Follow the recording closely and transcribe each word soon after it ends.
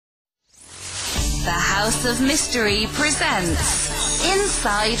House of Mystery presents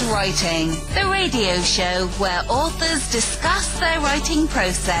Inside Writing, the radio show where authors discuss their writing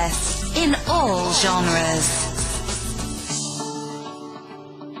process in all genres.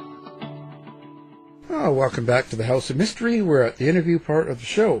 Oh, welcome back to the House of Mystery. We're at the interview part of the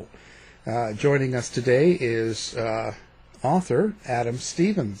show. Joining us today is author Adam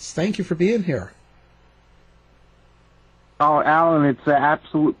Stevens. Thank you for being here. Oh, Alan, it's an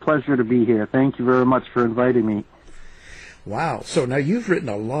absolute pleasure to be here. Thank you very much for inviting me. Wow. So now you've written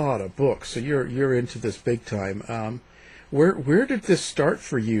a lot of books, so you're into this big time. Where did this start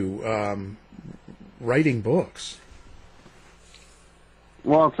for you, writing books?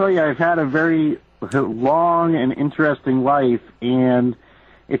 Well, I'll tell you, I've had a very long and interesting life, and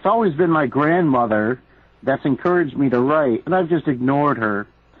it's always been my grandmother that's encouraged me to write, and I've just ignored her.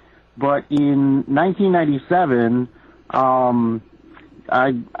 But in 1997,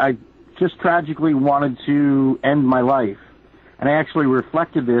 I just tragically wanted to end my life, and I actually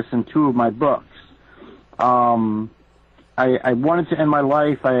reflected this in two of my books. I wanted to end my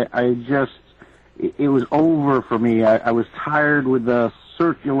life. It was over for me. I was tired with the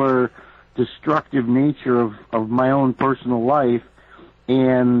circular, destructive nature of my own personal life,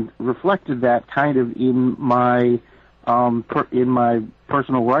 and reflected that kind of in my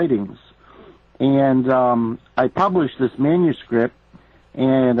personal writings. And I published this manuscript,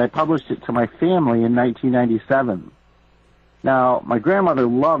 and I published it to my family in 1997. Now, my grandmother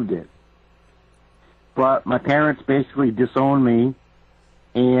loved it, but my parents basically disowned me,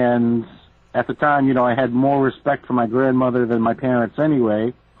 and at the time, I had more respect for my grandmother than my parents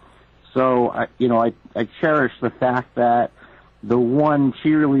anyway. So, I cherish the fact that the one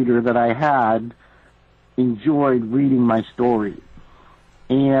cheerleader that I had enjoyed reading my story.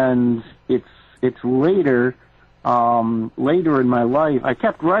 And it's later in my life, I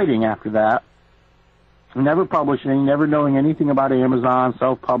kept writing after that, never publishing, never knowing anything about Amazon,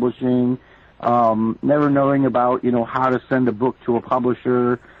 self-publishing, never knowing about, how to send a book to a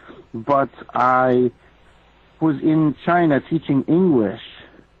publisher. But I was in China teaching English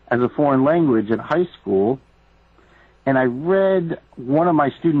as a foreign language at high school, and I read one of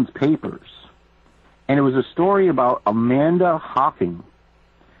my students' papers, and it was a story about Amanda Hocking.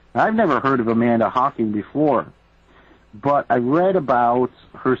 Now, I've never heard of Amanda Hocking before, but I read about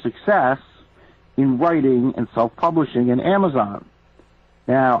her success in writing and self-publishing in Amazon.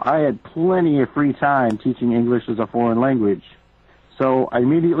 Now, I had plenty of free time teaching English as a foreign language, so I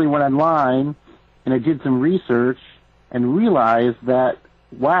immediately went online and I did some research and realized that,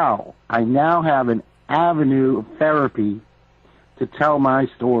 wow, I now have an avenue of therapy to tell my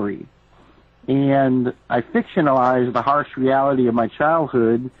story. And I fictionalized the harsh reality of my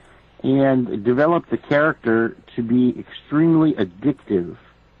childhood and developed the character to be extremely addictive.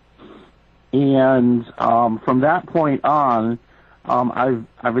 And from that point on,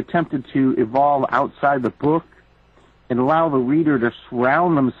 I've attempted to evolve outside the book and allow the reader to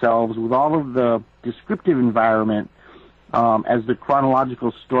surround themselves with all of the descriptive environment as the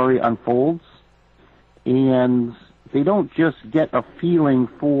chronological story unfolds. And they don't just get a feeling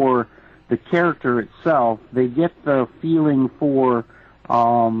for the character itself, they get the feeling for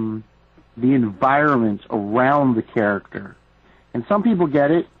the environment around the character. And some people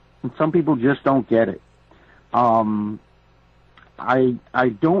get it, and some people just don't get it. I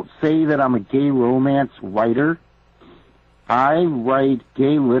don't say that I'm a gay romance writer. I write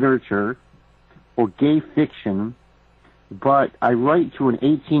gay literature or gay fiction, but I write to an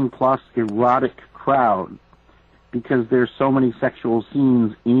 18-plus erotic crowd because there's so many sexual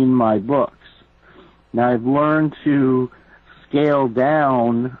scenes in my books. Now, I've learned to scale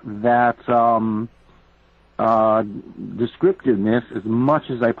down that descriptiveness as much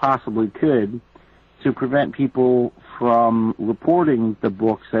as I possibly could to prevent people from reporting the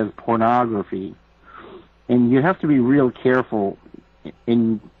books as pornography. And you have to be real careful,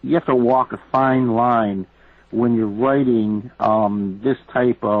 and you have to walk a fine line when you're writing this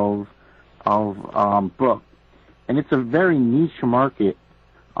type of book. And it's a very niche market.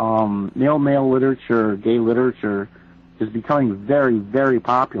 Male literature, gay literature, is becoming very, very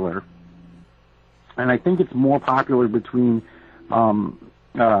popular. And I think it's more popular between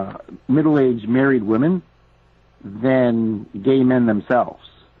middle-aged married women than gay men themselves.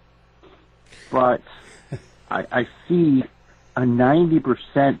 But I see a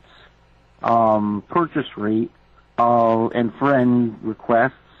 90% purchase rate and friend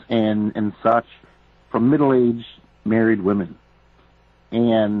requests and such from middle-aged married women.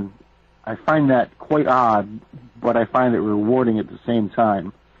 And I find that quite odd, but I find it rewarding at the same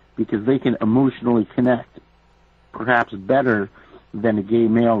time because they can emotionally connect perhaps better than a gay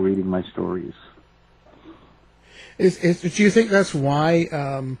male reading my stories. Do you think that's why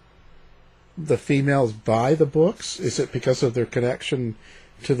the females buy the books? Is it because of their connection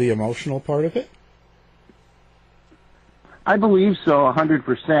to the emotional part of it? I believe so,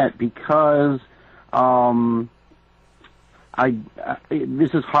 100%, because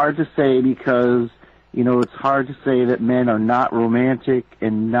this is hard to say because, it's hard to say that men are not romantic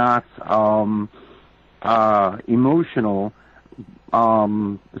and not emotional,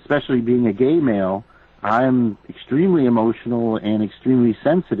 especially being a gay male. I'm extremely emotional and extremely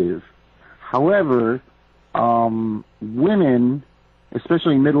sensitive. However, women,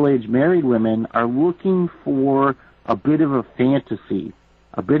 especially middle-aged married women, are looking for a bit of a fantasy,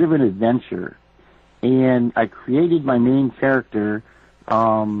 a bit of an adventure. And I created my main character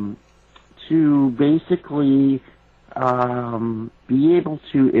to basically be able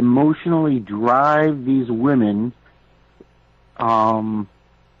to emotionally drive these women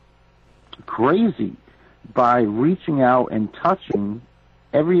crazy by reaching out and touching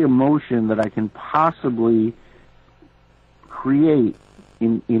every emotion that I can possibly create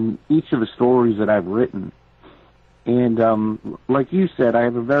in each of the stories that I've written. And like you said, I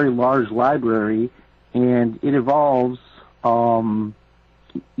have a very large library, and it evolves, kind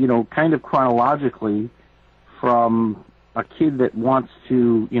of chronologically from a kid that wants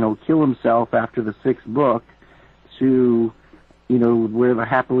to, kill himself after the sixth book to, where the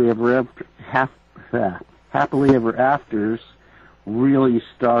happily ever afters really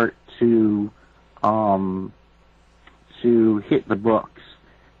start to hit the books.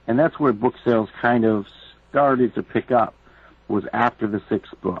 And that's where book sales kind of started to pick up, was after the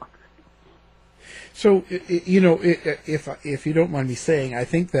sixth book. So, if you don't mind me saying, I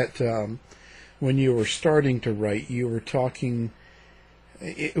think that when you were starting to write, you were talking,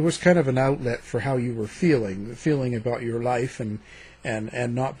 it was kind of an outlet for how you were feeling about your life and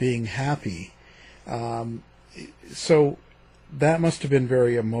not being happy. So that must have been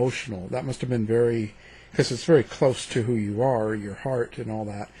very emotional. That must have been because it's very close to who you are, your heart and all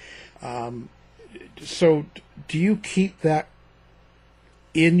that. So do you keep that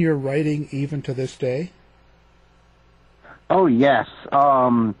in your writing even to this day? Oh, yes.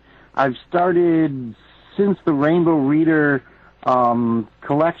 I've started, since the Rainbow Reader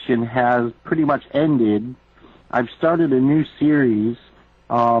collection has pretty much ended, I've started a new series,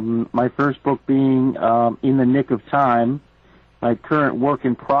 my first book being In the Nick of Time, my current work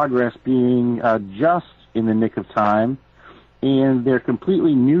in progress being Just in the Nick of Time, and they're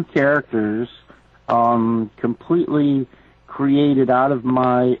completely new characters, completely created out of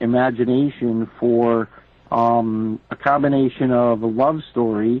my imagination for a combination of a love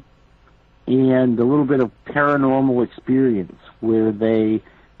story and a little bit of paranormal experience, where they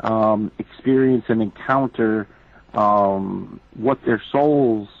experience and encounter what their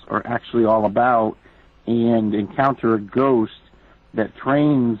souls are actually all about, and encounter a ghost that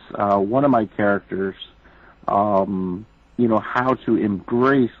trains one of my characters, how to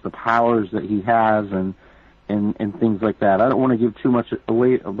embrace the powers that he has and things like that. I don't want to give too much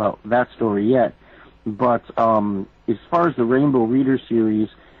away about that story yet, but as far as the Rainbow Reader series,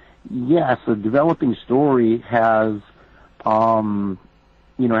 yes, a developing story has,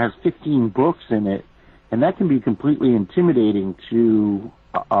 has 15 books in it, and that can be completely intimidating to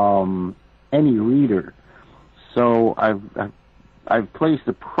any reader. So I've placed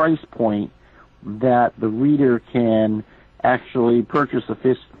a price point that the reader can actually purchase the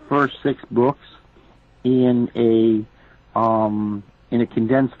first 6 books in a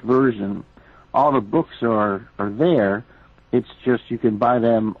condensed version. All the books are there. It's just you can buy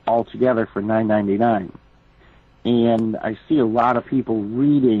them all together for $9.99. And I see a lot of people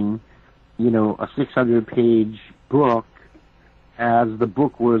reading, a 600-page book as the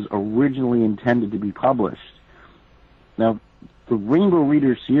book was originally intended to be published. Now, the Rainbow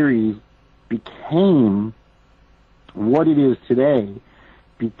Reader series became what it is today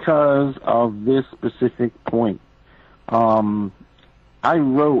because of this specific point. I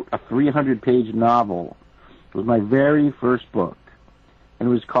wrote a 300-page novel. It was my very first book, and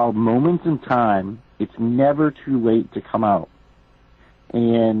it was called Moments in Time. It's Never Too Late to Come Out.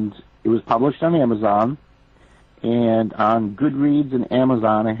 And it was published on Amazon, and on Goodreads and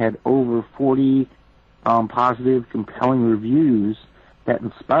Amazon, I had over 40 positive, compelling reviews that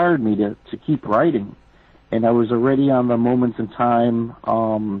inspired me to keep writing. And I was already on the Moments in Time,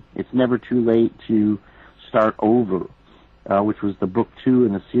 It's Never Too Late to Start Over, which was the book 2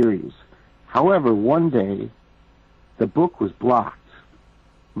 in the series. However, one day, the book was blocked.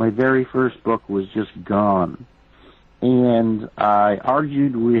 My very first book was just gone. And I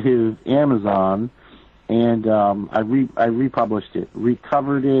argued with Amazon, and I republished it,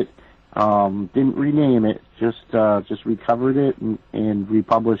 recovered it, Didn't rename it, just recovered it and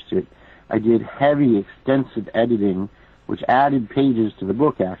republished it. I did heavy, extensive editing, which added pages to the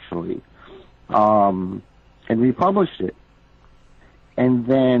book, actually, and republished it. And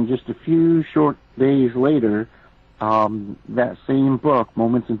then just a few short days later, that same book,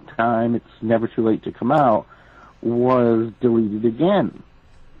 Moments in Time, It's Never Too Late to Come Out, was deleted again.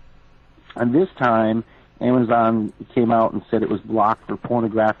 And this time, Amazon came out and said it was blocked for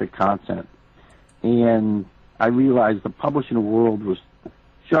pornographic content. And I realized the publishing world was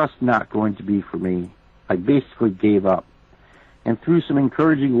just not going to be for me. I basically gave up. And through some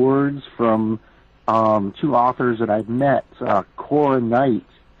encouraging words from two authors that I've met, Cora Knight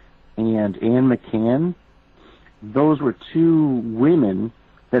and Anne McCann, those were two women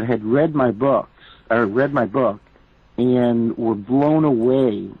that had read my book, and were blown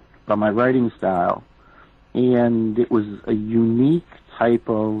away by my writing style. And it was a unique type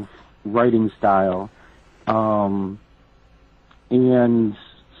of writing style. And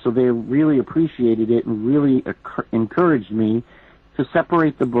so they really appreciated it and really encouraged me to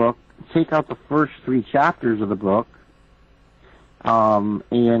separate the book, take out the first 3 chapters of the book.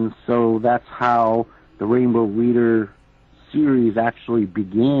 And so that's how the Rainbow Reader series actually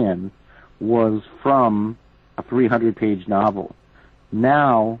began, was from a 300-page novel.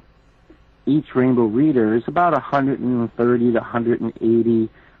 Now, each Rainbow Reader is about 130 to 180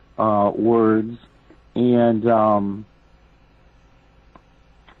 words, and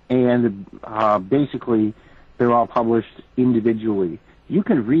basically they're all published individually. You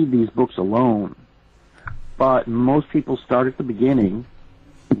can read these books alone, but most people start at the beginning,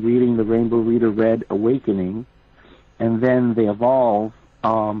 reading the Rainbow Reader Red Awakening, and then they evolve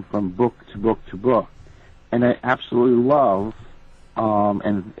from book to book to book. And I absolutely love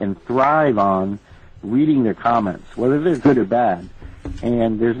and thrive on reading their comments, whether they're good or bad.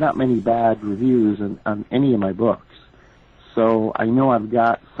 And there's not many bad reviews on any of my books. So I know I've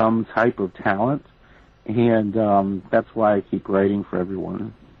got some type of talent, and that's why I keep writing for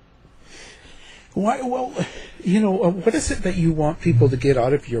everyone. Why? Well, what is it that you want people to get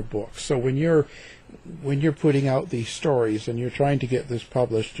out of your book? So when you're putting out these stories and you're trying to get this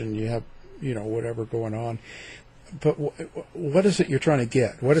published and you have, whatever going on, but what is it you're trying to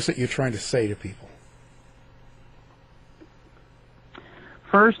get? What is it you're trying to say to people?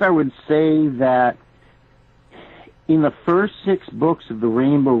 First, I would say that in the first 6 books of the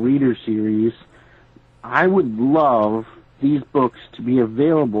Rainbow Reader series, I would love these books to be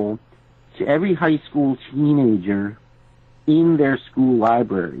available to every high school teenager in their school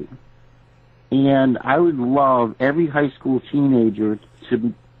library. And I would love every high school teenager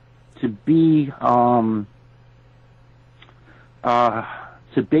to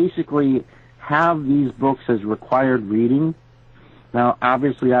basically have these books as required reading. Now,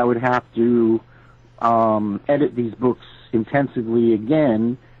 obviously, I would have to edit these books intensively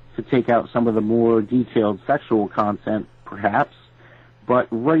again to take out some of the more detailed sexual content, perhaps. But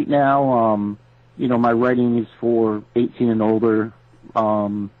right now, my writing is for 18 and older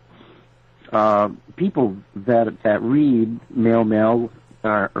people that read male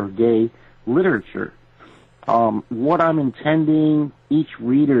or gay literature. What I'm intending each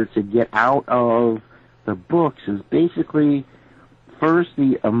reader to get out of the books is basically, first,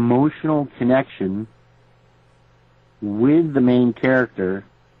 the emotional connection with the main character,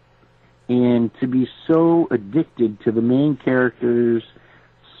 and to be so addicted to the main character's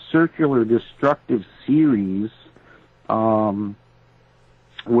circular destructive series,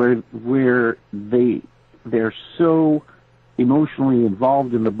 where they're so emotionally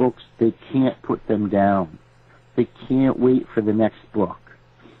involved in the books they can't put them down. They can't wait for the next book.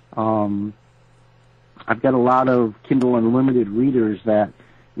 I've got a lot of Kindle Unlimited readers that,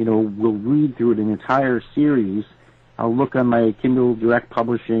 will read through an entire series. I'll look on my Kindle Direct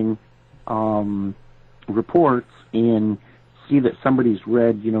Publishing reports and see that somebody's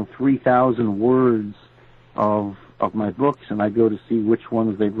read, 3,000 words of my books, and I go to see which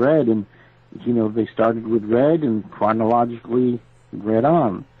ones they've read, and, they started with Red and chronologically read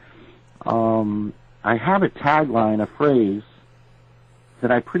on. I have a tagline, a phrase,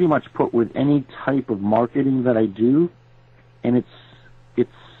 that I pretty much put with any type of marketing that I do, and it's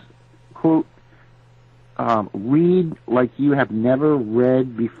quote, read like you have never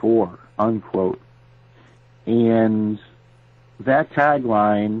read before, unquote. And that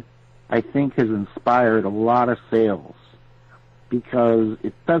tagline, I think, has inspired a lot of sales, because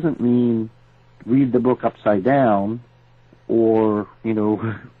it doesn't mean read the book upside down or,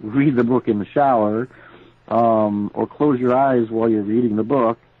 read the book in the shower, or close your eyes while you're reading the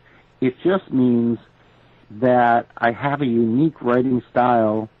book. It just means that I have a unique writing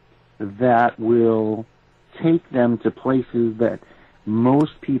style that will take them to places that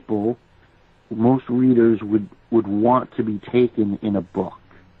most people, most readers would want to be taken in a book.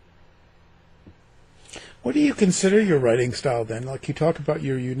 What do you consider your writing style then? Like, you talk about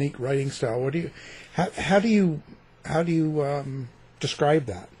your unique writing style. What do you, how do you describe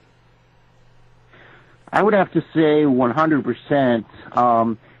that? I would have to say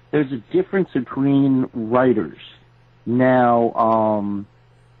 100%. There's a difference between writers. Now,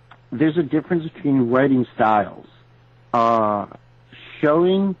 there's a difference between writing styles.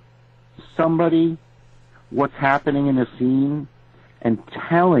 Showing somebody what's happening in a scene and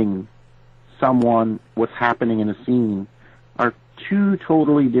telling someone what's happening in a scene are two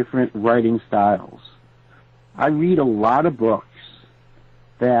totally different writing styles. I read a lot of books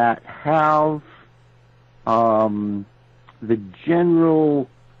that have the general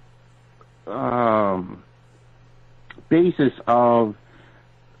basis of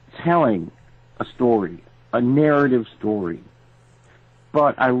telling a story, a narrative story.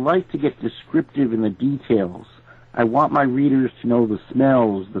 But I like to get descriptive in the details. I want my readers to know the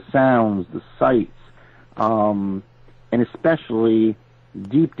smells, the sounds, the sights, and especially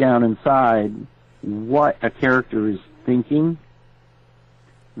deep down inside what a character is thinking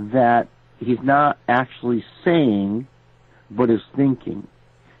that he's not actually saying, but is thinking.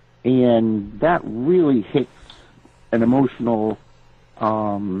 And that really hits an emotional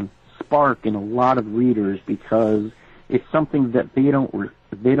spark in a lot of readers, because it's something that they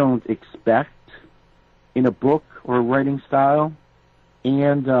don't expect in a book or a writing style.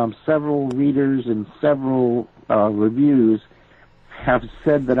 And several readers and several reviews have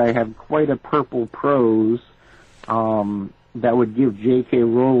said that I have quite a purple prose that would give J.K.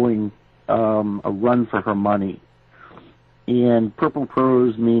 Rowling a run for her money. And purple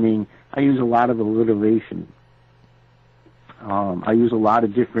prose meaning I use a lot of alliteration. I use a lot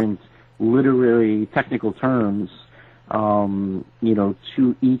of different literary technical terms,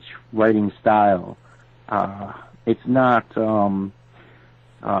 to each writing style. It's not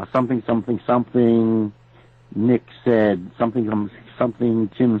something Nick said, something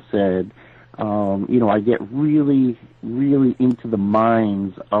Tim said. I get really, really into the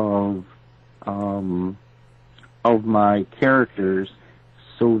minds of my characters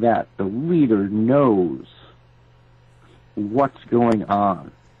so that the reader knows what's going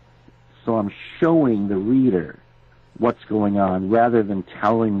on. So I'm showing the reader what's going on rather than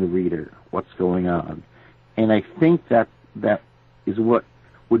telling the reader what's going on. And I think that is what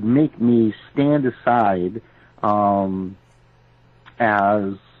would make me stand aside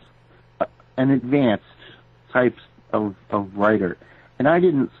as an advanced type of writer. And I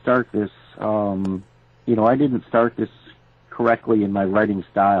didn't start this, correctly in my writing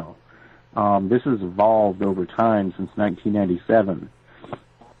style. This has evolved over time since 1997.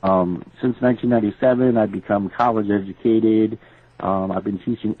 Since 1997, I've become college educated. I've been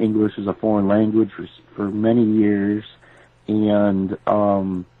teaching English as a foreign language for many years, and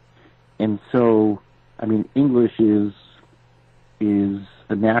so English is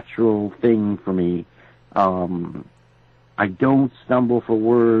a natural thing for me. I don't stumble for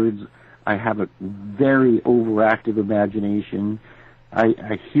words. I have a very overactive imagination.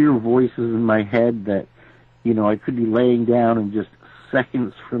 I hear voices in my head that, I could be laying down and just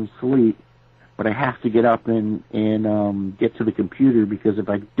seconds from sleep, but I have to get up and get to the computer, because if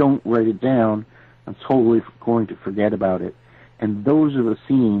I don't write it down, I'm totally going to forget about it. And those are the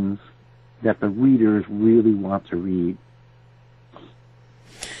scenes that the readers really want to read.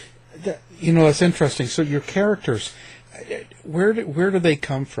 That's interesting. So your characters, where do they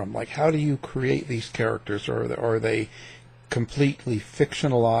come from? Like, how do you create these characters? Or are they completely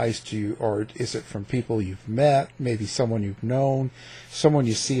fictionalized, or is it from people you've met, maybe someone you've known, someone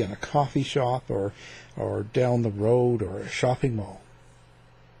you see in a coffee shop or down the road or a shopping mall?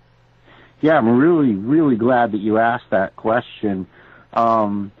 Yeah, I'm really, really glad that you asked that question.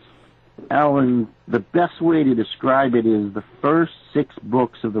 Alan, the best way to describe it is the first 6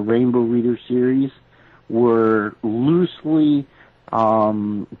 books of the Rainbow Reader series were loosely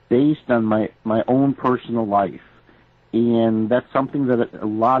based on my own personal life. And that's something that a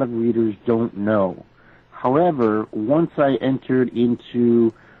lot of readers don't know. However, once I entered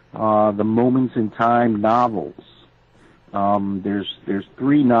into the Moments in Time novels, there's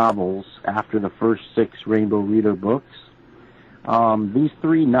 3 novels after the first 6 Rainbow Reader books. These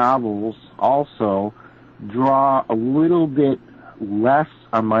 3 novels also draw a little bit less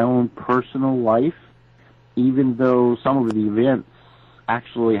on my own personal life, even though some of the events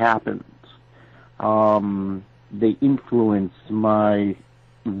actually happened. They influence my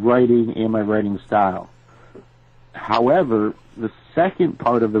writing and my writing style. However, the second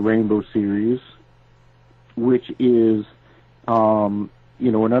part of the Rainbow series, which is,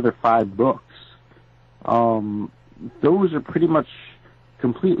 another 5 books. Those are pretty much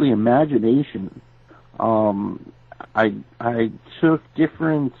completely imagination. I took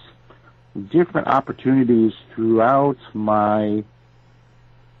different opportunities throughout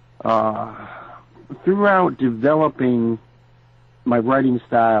developing my writing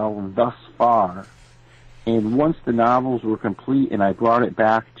style thus far. And once the novels were complete and I brought it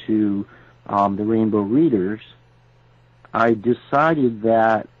back to the Rainbow readers, I decided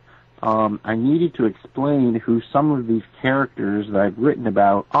that I needed to explain who some of these characters that I've written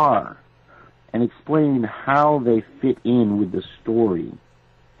about are and explain how they fit in with the story.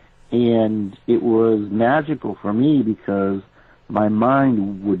 And it was magical for me because my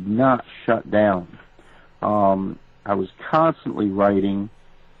mind would not shut down. I was constantly writing,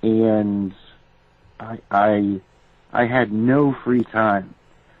 and I had no free time.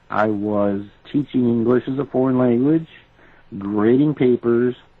 I was teaching English as a foreign language, grading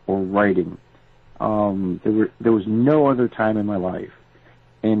papers, or writing. There was no other time in my life.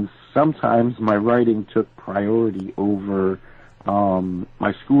 And sometimes my writing took priority over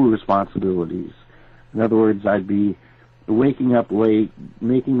my school responsibilities. In other words, I'd be waking up late,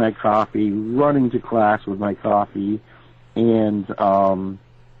 making my coffee, running to class with my coffee, and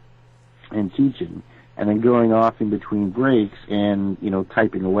teaching, and then going off in between breaks and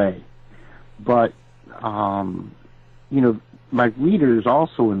typing away. But my readers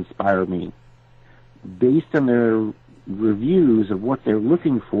also inspire me based on their reviews of what they're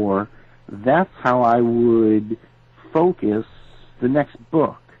looking for. That's how I would focus the next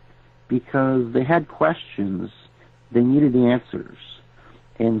book, because they had questions, they needed answers,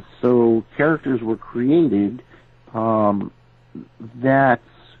 and so characters were created that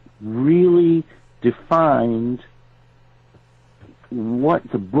really defined what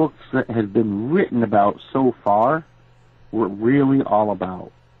the books that had been written about so far were really all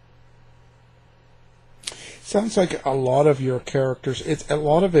about. Sounds like a lot of your characters, a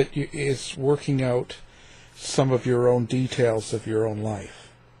lot of it is working out some of your own details of your own life.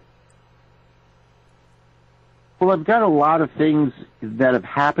 Well, I've got a lot of things that have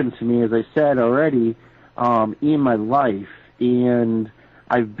happened to me, as I said already, in my life, and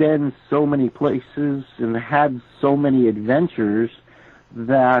I've been so many places and had so many adventures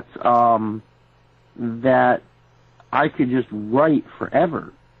that that I could just write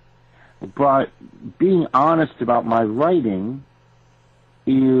forever. But being honest about my writing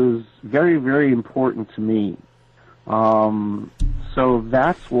is very, very important to me. So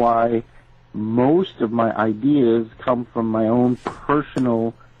that's why most of my ideas come from my own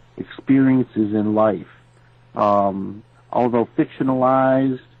personal experiences in life. Although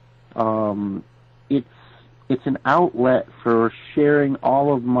fictionalized, it's an outlet for sharing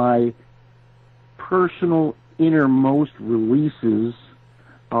all of my personal innermost releases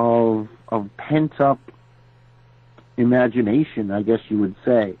of pent-up imagination, I guess you would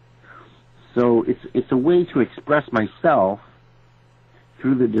say. So it's a way to express myself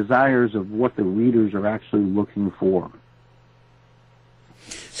through the desires of what the readers are actually looking for.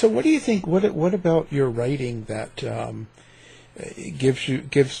 So what do you think, what about your writing that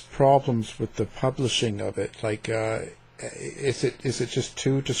gives problems with the publishing of it? Like, is it just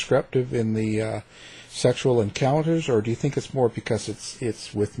too descriptive in the sexual encounters, or do you think it's more because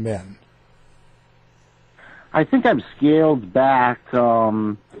it's with men? I think I've scaled back,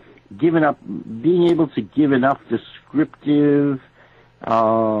 being able to give enough descriptive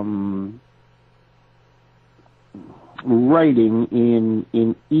writing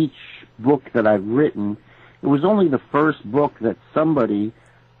in each book that I've written. It was only the first book that somebody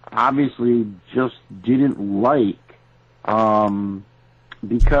obviously just didn't like,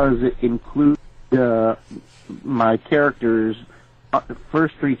 because it includes my characters'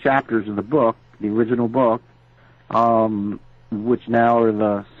 first 3 chapters of the book, the original book, which now are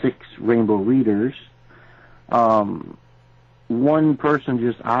the 6 Rainbow readers. One person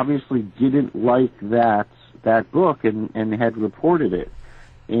just obviously didn't like that book and had reported it,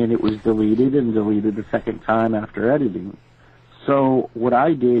 and it was deleted the second time after editing. So what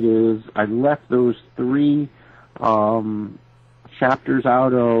I did is I left those 3 chapters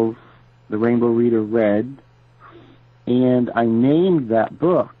out of the Rainbow Reader Red, and I named that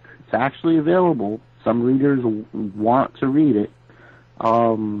book. It's actually available. Some readers want to read it.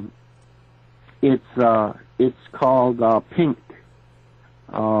 It's called Pink,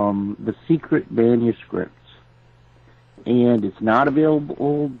 The Secret Manuscripts, and it's not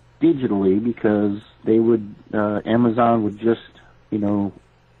available digitally because they would Amazon would just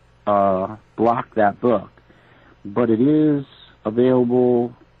block that book. But it is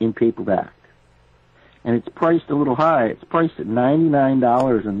available in paperback. And it's priced a little high. It's priced at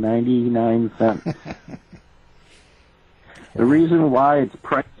 $99.99. The reason why it's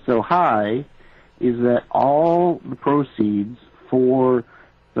priced so high is that all the proceeds for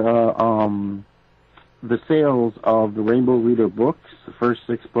the sales of the Rainbow Reader books, the first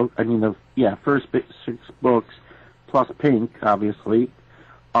 6 books, first 6 books plus Pink, obviously,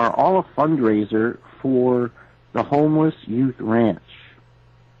 are all a fundraiser for the Homeless Youth Ranch.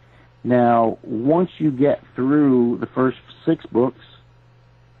 Now, once you get through the first 6 books,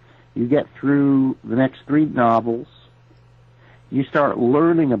 you get through the next 3 novels, you start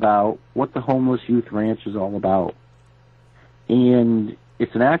learning about what the Homeless Youth Ranch is all about. And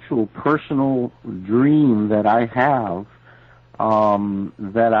it's an actual personal dream that I have,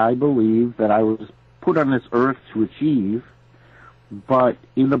 that I believe that I was put on this earth to achieve. But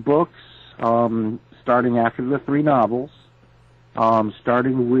in the books, starting after the 3 novels,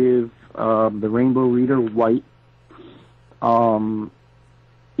 starting with the Rainbow Reader White,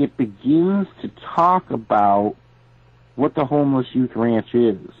 it begins to talk about what the Homeless Youth Ranch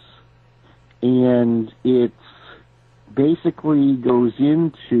is. And it basically goes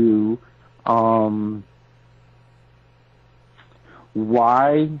into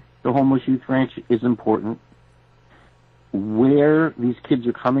why the Homeless Youth Ranch is important, where these kids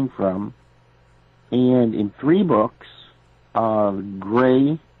are coming from, and in 3 books,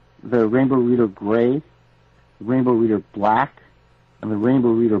 Gray, the Rainbow Reader Gray, Rainbow Reader Black, and the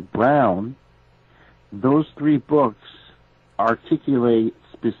Rainbow Reader Brown, those 3 books articulate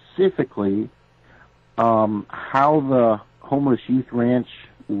specifically how the Homeless Youth Ranch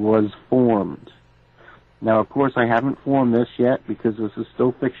was formed. Now, of course, I haven't formed this yet because this is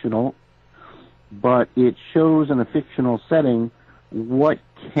still fictional, but it shows in a fictional setting what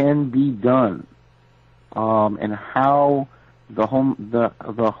can be done, and how the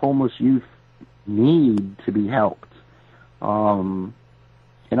homeless youth need to be helped. And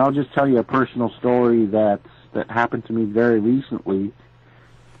I'll just tell you a personal story that happened to me very recently,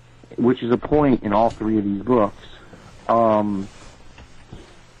 which is a point in all 3 of these books.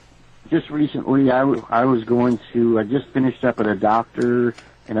 Just recently, I just finished up at a doctor,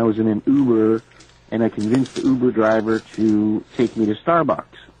 and I was in an Uber, and I convinced the Uber driver to take me to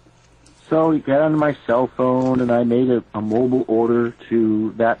Starbucks. So he got on my cell phone, and I made a mobile order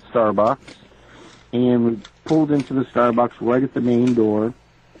to that Starbucks, and we pulled into the Starbucks right at the main door.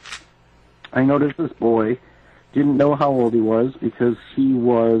 I noticed this boy, didn't know how old he was because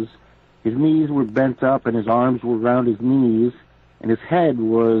his knees were bent up and his arms were around his knees, and his head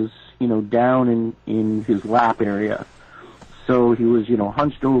was, down in his lap area. So he was,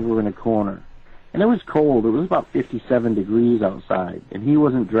 hunched over in a corner. And it was cold. It was about 57 degrees outside, and he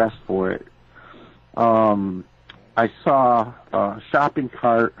wasn't dressed for it. I saw a shopping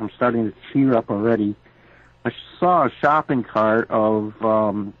cart. I'm starting to tear up already. I saw a shopping cart of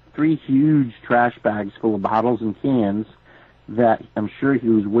 3 huge trash bags full of bottles and cans that I'm sure he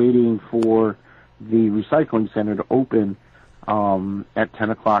was waiting for the recycling center to open at 10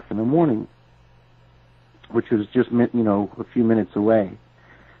 o'clock in the morning, which was just, a few minutes away.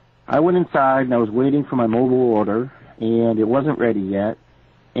 I went inside, and I was waiting for my mobile order, and it wasn't ready yet,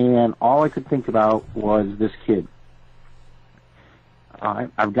 and all I could think about was this kid.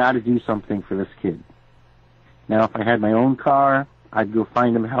 I've got to do something for this kid. Now, if I had my own car, I'd go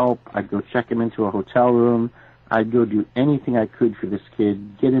find him help. I'd go check him into a hotel room. I'd go do anything I could for this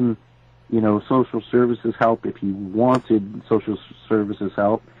kid, get him, social services help if he wanted social services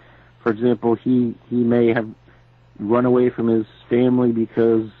help. For example, he may have run away from his family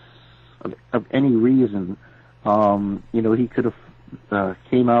because of any reason. He could have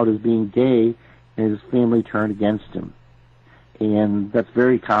came out as being gay, and his family turned against him. And that's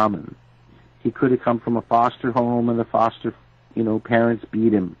very common. He could have come from a foster home, and the foster, parents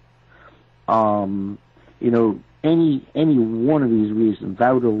beat him. Any one of these reasons,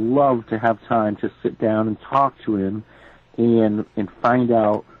 I would have loved to have time to sit down and talk to him and find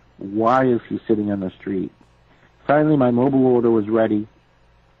out why is he sitting on the street. Finally, my mobile order was ready.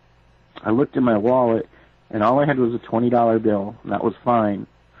 I looked in my wallet, and all I had was a $20 bill, and that was fine.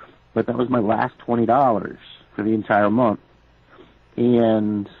 But that was my last $20 for the entire month.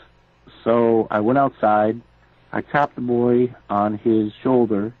 And so I went outside. I tapped the boy on his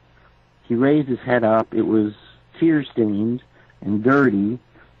shoulder. He raised his head up. It was tear-stained and dirty,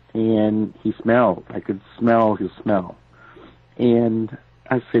 and he smelled. I could smell his smell. And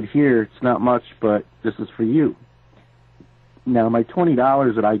I said, "Here, it's not much, but this is for you." Now, my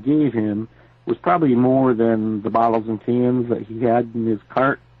 $20 that I gave him was probably more than the bottles and cans that he had in his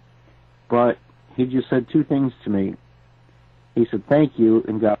cart, but he just said 2 things to me. He said, "Thank you,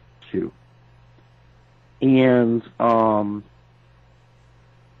 and God bless you." And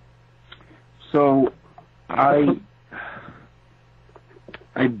so I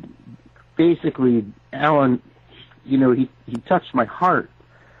basically, Alan, he touched my heart.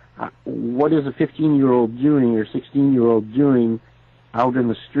 What is a 15-year-old doing or 16-year-old doing out in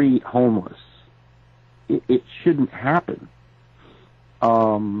the street homeless? It shouldn't happen.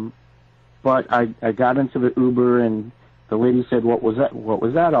 But I got into the Uber, and the lady said, "What was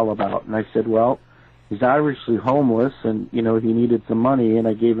that all about?" And I said, "Well, he's obviously homeless, and he needed some money, and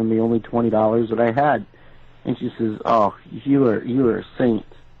I gave him the only $20 that I had." And she says, "Oh, you are a saint."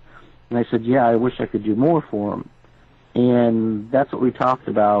 And I said, "Yeah, I wish I could do more for him." And that's what we talked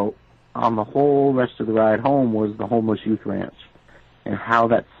about on the whole rest of the ride home, was the homeless youth ranch and how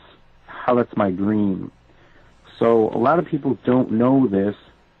that's my dream. So a lot of people don't know this,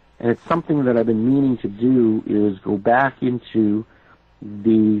 and it's something that I've been meaning to do, is go back into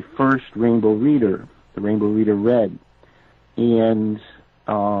the first Rainbow Reader, the Rainbow Reader Red, and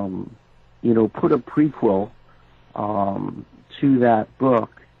put a prequel to that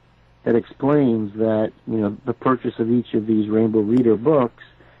book that explains that the purchase of each of these Rainbow Reader books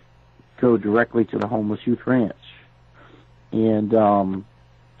go directly to the homeless youth ranch, and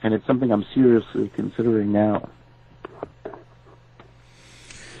it's something I'm seriously considering now.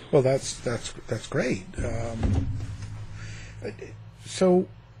 Well, that's great. So,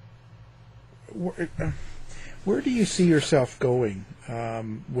 where do you see yourself going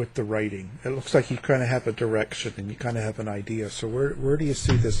with the writing? It looks like you kind of have a direction and you kind of have an idea. So, where do you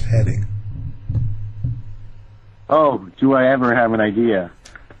see this heading? Oh, do I ever have an idea?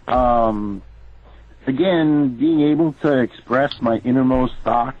 Again, being able to express my innermost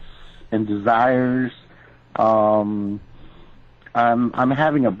thoughts and desires. I'm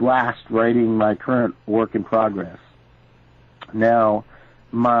having a blast writing my current work in progress. Now,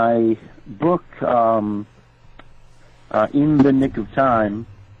 my book, In the Nick of Time,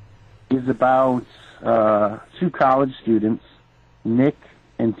 is about two college students, Nick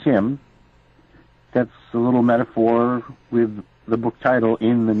and Tim. That's a little metaphor with the book title,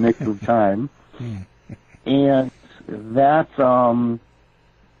 In the Nick of Time. And that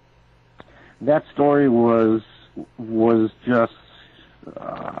story was just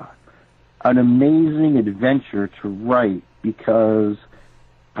an amazing adventure to write, because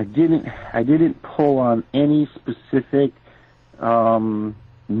I didn't pull on any specific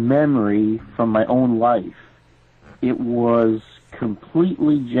memory from my own life. It was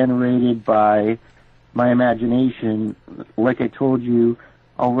completely generated by my imagination, like I told you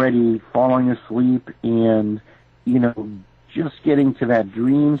already, falling asleep and just getting to that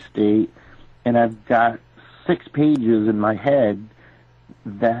dream state. And I've got 6 pages in my head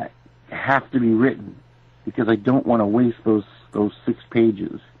that have to be written, because I don't want to waste those 6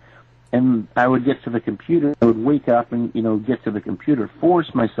 pages. And I would get to the computer, I would wake up and get to the computer,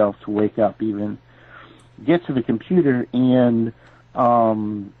 force myself to wake up, even get to the computer and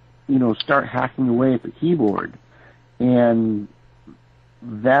start hacking away at the keyboard. And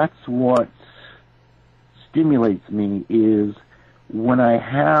that's what stimulates me, is when I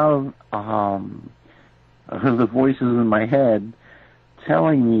have the voices in my head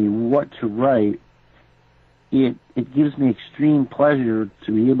telling me what to write. It gives me extreme pleasure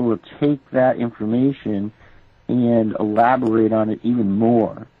to be able to take that information and elaborate on it even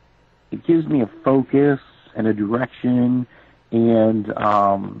more. It gives me a focus and a direction, and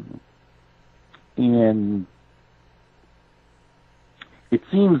it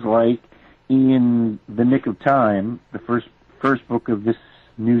seems like In the Nick of Time, the first book of this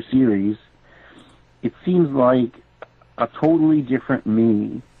new series, it seems like a totally different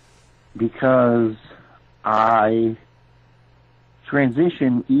me, because I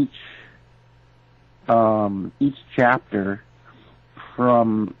transition each chapter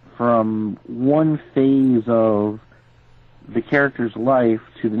from one phase of the character's life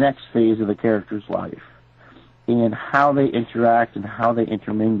to the next phase of the character's life, and how they interact and how they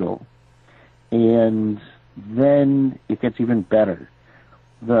intermingle. And then it gets even better.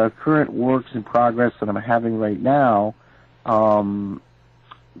 The current works in progress that I'm having right now,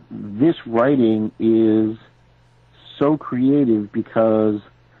 this writing is so creative, because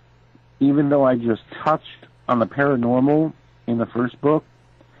even though I just touched on the paranormal in the first book,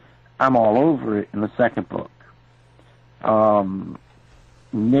 I'm all over it in the second book.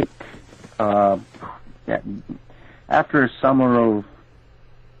 Nick, after a summer of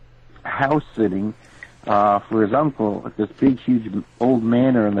house sitting for his uncle at this big, huge old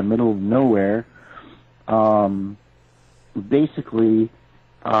manor in the middle of nowhere, basically,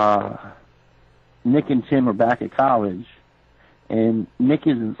 Nick and Tim are back at college, and Nick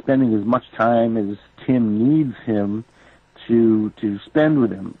isn't spending as much time as Tim needs him to spend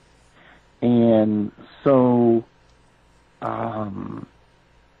with him. And so I'll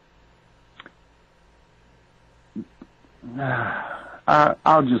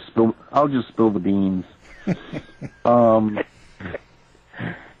just spill the beans.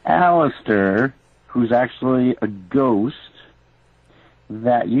 Alistair, who's actually a ghost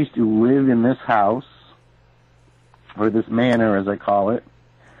that used to live in this house, or this manor as I call it,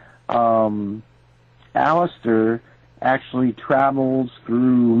 Alistair actually travels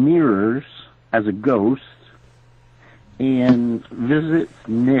through mirrors as a ghost and visits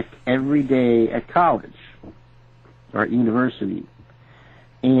Nick every day at college or at university.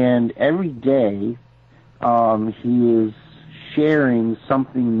 And every day he is sharing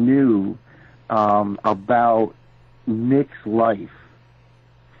something new about Nick's life.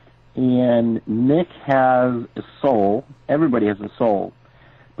 And Nick has a soul. Everybody has a soul.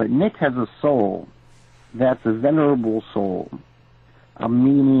 But Nick has a soul that's a venerable soul,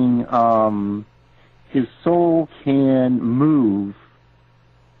 meaning his soul can move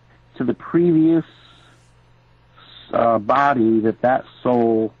to the previous body that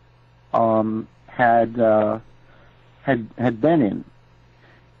soul had been in.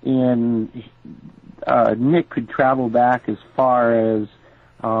 And Nick could travel back as far as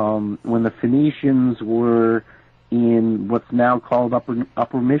when the Phoenicians were in what's now called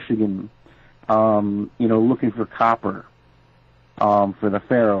Upper Michigan, looking for copper for the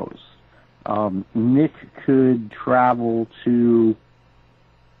pharaohs. Nick could travel to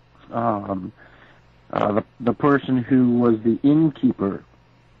the person who was the innkeeper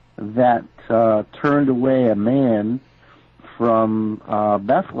that turned away a man from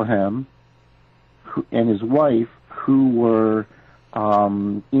Bethlehem and his wife who were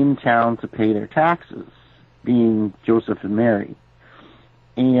in town to pay their taxes, being Joseph and Mary.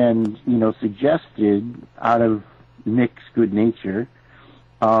 And, suggested out of Nick's good nature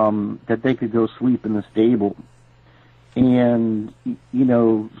that they could go sleep in the stable. And,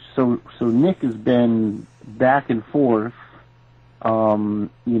 so Nick has been back and forth,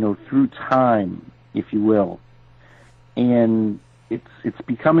 through time, if you will. And it's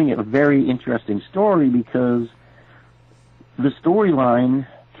becoming a very interesting story because the storyline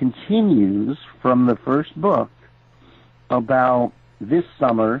continues from the first book about this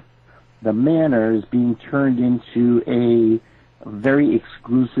summer the manor is being turned into a very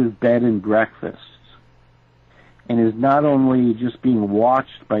exclusive bed and breakfast, and is not only just being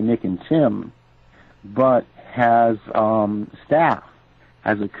watched by Nick and Tim, but has staff,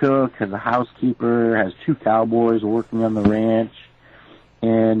 has a cook, has a housekeeper, has 2 cowboys working on the ranch,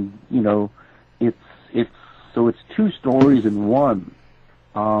 and it's 2 stories in one,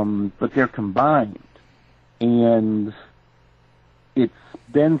 but they're combined, and it's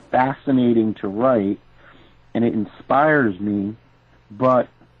been fascinating to write, and it inspires me, but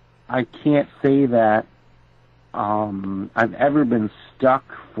I can't say that I've ever been stuck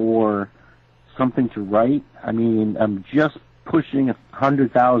for something to write. I mean, I'm just pushing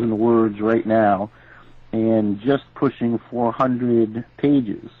 100,000 words right now, and just pushing 400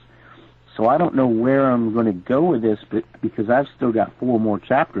 pages. So I don't know where I'm going to go with this, but because I've still got 4 more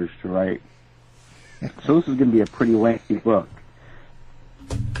chapters to write. So this is going to be a pretty lengthy book.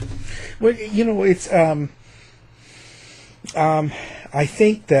 Well, it's I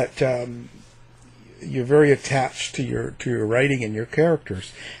think that you're very attached to your writing and your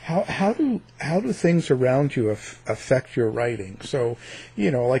characters. How do things around you affect your writing? So,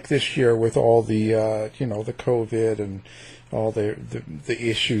 like this year with all the the COVID and all the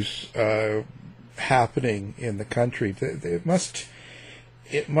issues happening in the country, it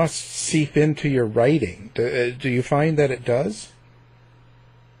must seep into your writing. Do you find that it does?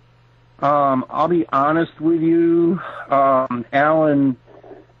 I'll be honest with you, Alan,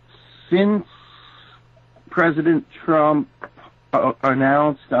 since President Trump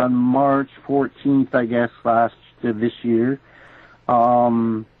announced on March 14th, I guess, this year,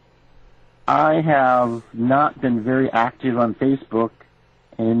 I have not been very active on Facebook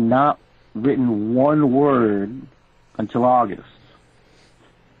and not written one word until August.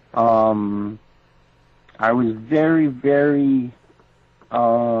 I was very, very,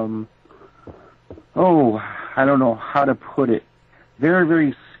 I don't know how to put it, very,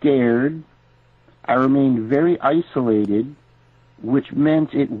 very scared. I remained very isolated, which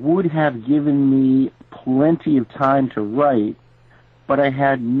meant it would have given me plenty of time to write, but I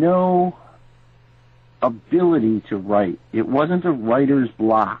had no ability to write. It wasn't a writer's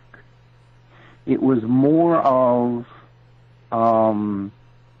block. It was more of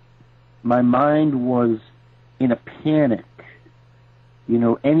my mind was in a panic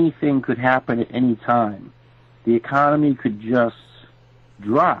anything could happen at any time. The economy could just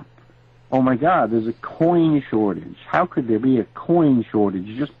drop. Oh my God, there's a coin shortage. How could there be a coin shortage?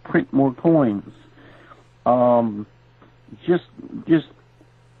 Just print more coins. Just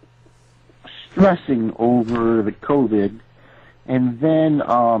stressing over the COVID. And then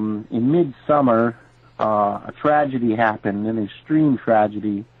in midsummer, a tragedy happened, an extreme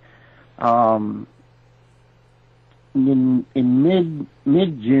tragedy. In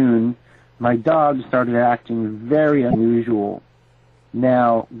mid-June, my dog started acting very unusual.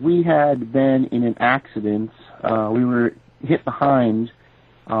 Now, we had been in an accident. We were hit behind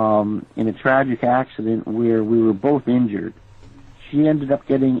in a tragic accident where we were both injured. She ended up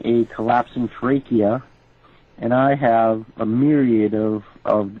getting a collapsing trachea, and I have a myriad of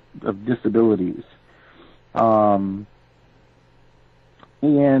disabilities. And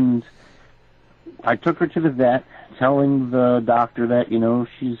I took her to the vet, telling the doctor that,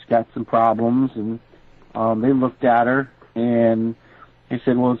 she's got some problems, and they looked at her, and they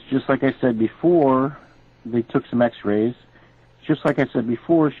said, well, it's just like I said before. They took some x-rays. Just like I said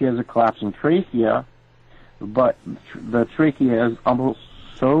before, she has a collapsing trachea, but the trachea is almost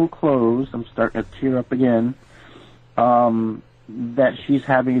so closed, I'm starting to tear up again, that she's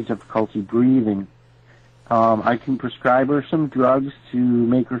having difficulty breathing. I can prescribe her some drugs to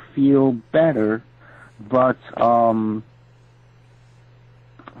make her feel better, but I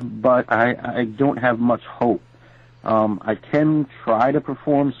don't have much hope. I can try to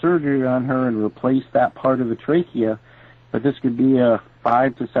perform surgery on her and replace that part of the trachea, but this could be a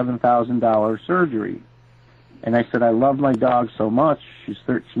 $5,000 to $7,000 surgery. And I said, I love my dog so much. She's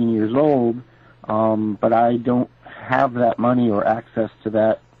 13 years old, but I don't have that money or access to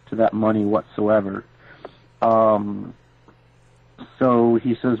that money whatsoever. So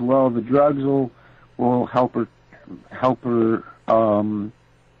he says, well, the drugs will help her,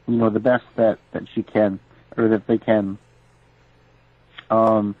 the best that she can, or that they can.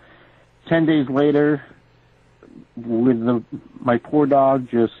 10 days later, with my poor dog,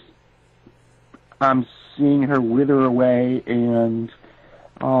 I'm seeing her wither away and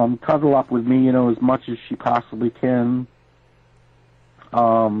cuddle up with me, as much as she possibly can.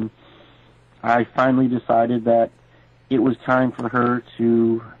 I finally decided that it was time for her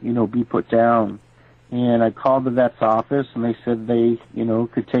to, be put down. And I called the vet's office, and they said they,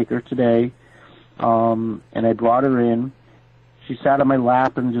 could take her today. And I brought her in. She sat on my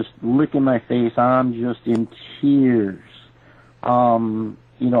lap and just licking my face. I'm just in tears.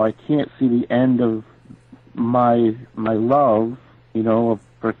 I can't see the end of my love,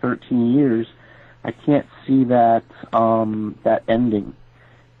 for 13 years. I can't see that ending.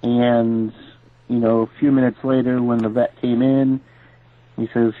 And, a few minutes later when the vet came in, he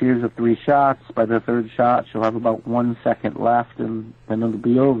says, here's the 3 shots. By the 3rd shot, she'll have about 1 second left, and then it'll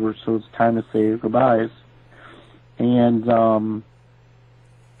be over, so it's time to say goodbyes. And,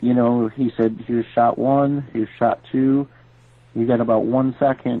 he said, here's shot 1, here's shot 2. You got about 1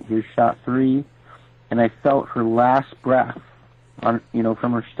 second, here's shot 3. And I felt her last breath,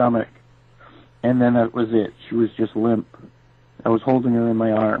 from her stomach. And then that was it. She was just limp. I was holding her in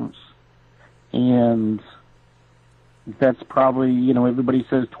my arms. And that's probably, everybody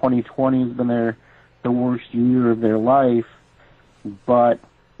says 2020 has been the worst year of their life, but,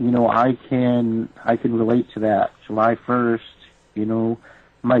 I can relate to that. July 1st,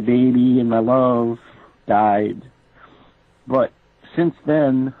 my baby and my love died. But since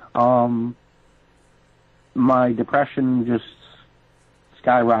then, my depression just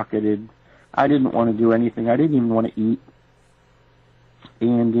skyrocketed. I didn't want to do anything. I didn't even want to eat.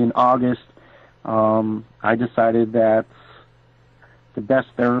 And in August, I decided that the best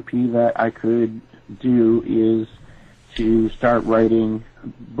therapy that I could do is to start writing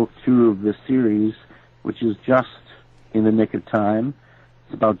book 2 of this series, which is Just in the Nick of Time.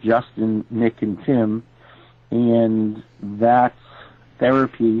 It's about Justin, Nick, and Tim. And that's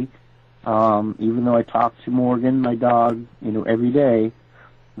therapy. Even though I talk to Morgan, my dog, every day,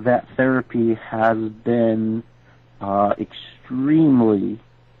 that therapy has been extremely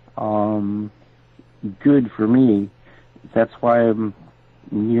good for me. That's why I'm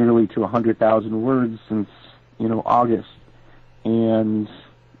nearly to 100,000 words since, August. And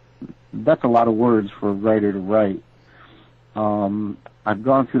that's a lot of words for a writer to write. I've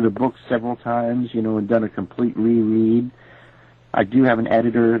gone through the book several times, and done a complete reread. I do have an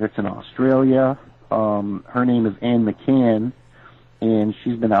editor that's in Australia. Her name is Anne McCann, and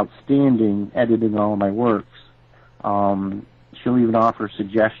she's been outstanding editing all of my works. She'll even offer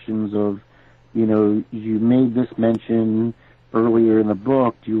suggestions of, you made this mention earlier in the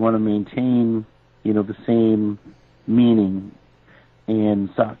book. Do you want to maintain, the same meaning? and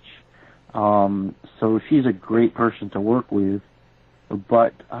such. So she's a great person to work with,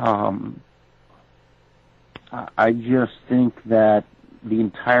 but I just think that the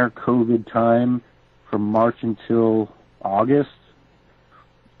entire COVID time, from March until August,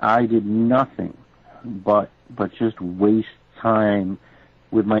 I did nothing but just waste time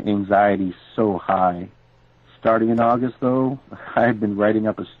with my anxiety so high. Starting in August, though, I've been writing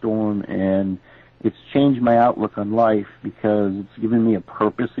up a storm, and it's changed my outlook on life because it's given me a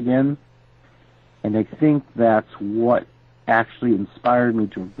purpose again. And I think that's what actually inspired me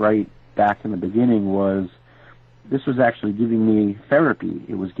to write back in the beginning. Was this was actually giving me therapy.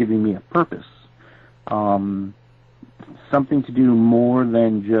 It was giving me a purpose. Something to do more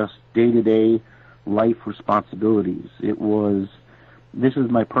than just day-to-day life responsibilities. It was, this is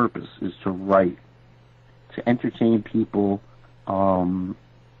my purpose, is to write, to entertain people, and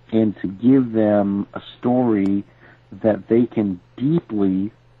to give them a story that they can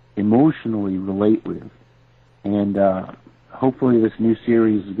deeply, emotionally relate with. And hopefully this new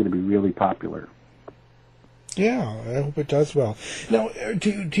series is going to be really popular. Yeah, I hope it does well. Now,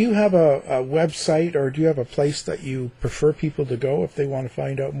 do you have a website, or do you have a place that you prefer people to go if they want to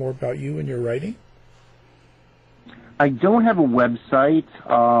find out more about you and your writing? I don't have a website.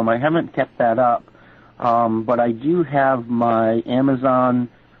 I haven't kept that up. But I do have my Amazon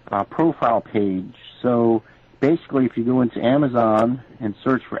profile page. So basically, if you go into Amazon and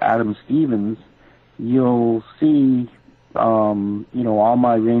search for Adam Stevens, you'll see all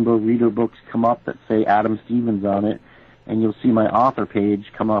my Rainbow Reader books come up that say Adam Stevens on it, and you'll see my author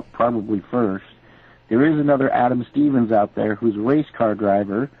page come up probably first. There is another Adam Stevens out there who's a race car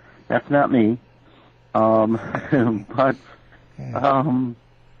driver. That's not me. But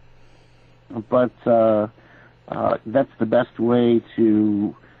that's the best way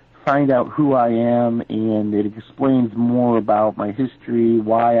to find out who I am, and it explains more about my history,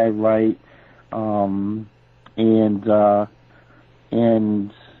 why I write, and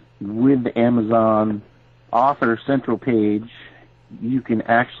with the Amazon Author Central page, you can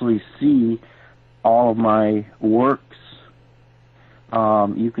actually see all of my works.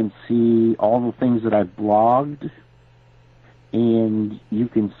 You can see all the things that I've blogged, and you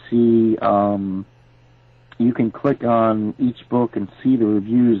can see, you can click on each book and see the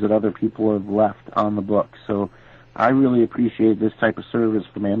reviews that other people have left on the book. So I really appreciate this type of service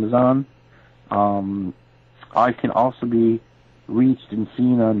from Amazon. I can also be reached and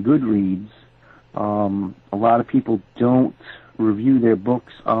seen on Goodreads. A lot of people don't review their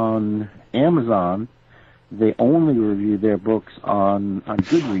books on Amazon. They only review their books on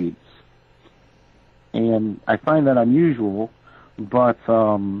Goodreads. And I find that unusual, but,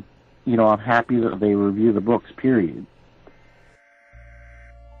 I'm happy that they review the books, period.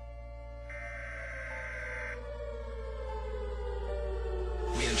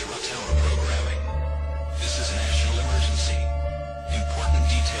 We interrupt our programming. This is a national emergency. Important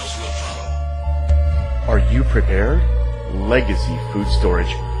details will follow. Are you prepared? Legacy Food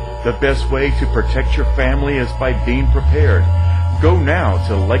Storage. The best way to protect your family is by being prepared. Go now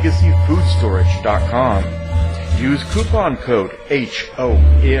to legacyfoodstorage.com. Use coupon code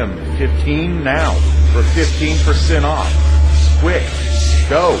HOM15 now for 15% off. Quick,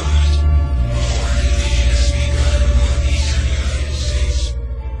 go!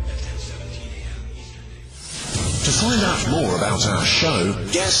 To find out more about our show,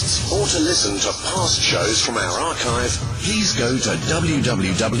 guests, or to listen to past shows from our archive, please go to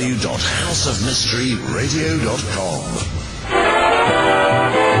www.houseofmysteryradio.com.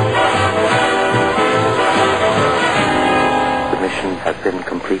 The mission has been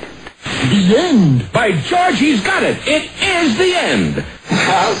completed. The end! By George, he's got it! It is the end!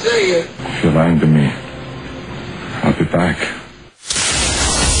 I'll see you. If you're lying to me, I'll be back.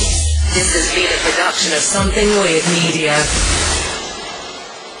 This has been a production of Something Weird Media.